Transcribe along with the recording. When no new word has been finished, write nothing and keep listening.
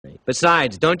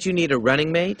Besides, don't you need a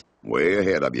running mate? Way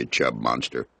ahead of you, chub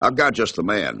monster. I've got just the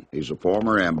man. He's a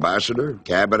former ambassador,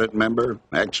 cabinet member,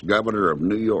 ex-governor of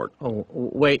New York. Oh,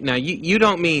 wait, now, you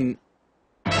don't mean...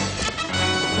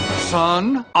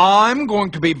 Son, I'm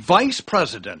going to be vice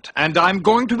president, and I'm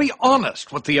going to be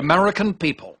honest with the American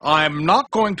people. I'm not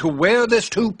going to wear this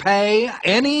toupee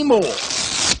anymore.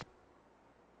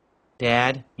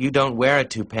 Dad, you don't wear a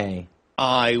toupee.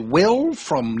 I will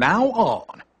from now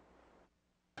on.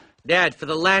 Dad, for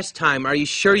the last time, are you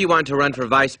sure you want to run for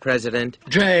vice president?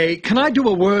 Jay, can I do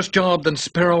a worse job than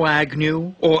Spiro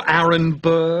Agnew, or Aaron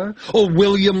Burr, or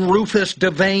William Rufus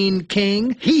Devane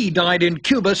King? He died in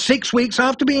Cuba 6 weeks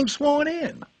after being sworn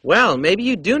in. Well, maybe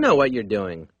you do know what you're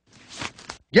doing.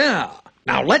 Yeah,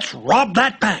 now let's rob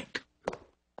that bank.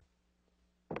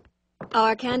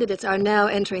 Our candidates are now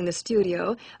entering the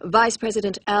studio. Vice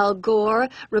President Al Gore,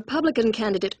 Republican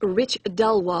candidate Rich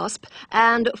Dullwasp,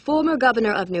 and former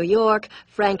governor of New York,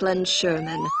 Franklin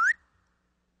Sherman.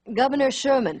 Governor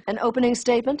Sherman, an opening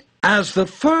statement? As the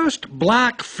first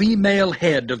black female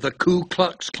head of the Ku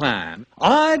Klux Klan,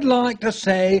 I'd like to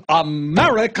say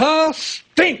America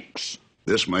stinks!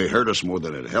 This may hurt us more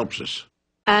than it helps us.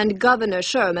 And Governor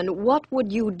Sherman, what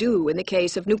would you do in the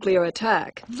case of nuclear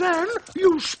attack? Then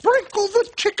you sprinkle the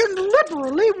chicken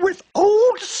liberally with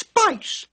Old Spice.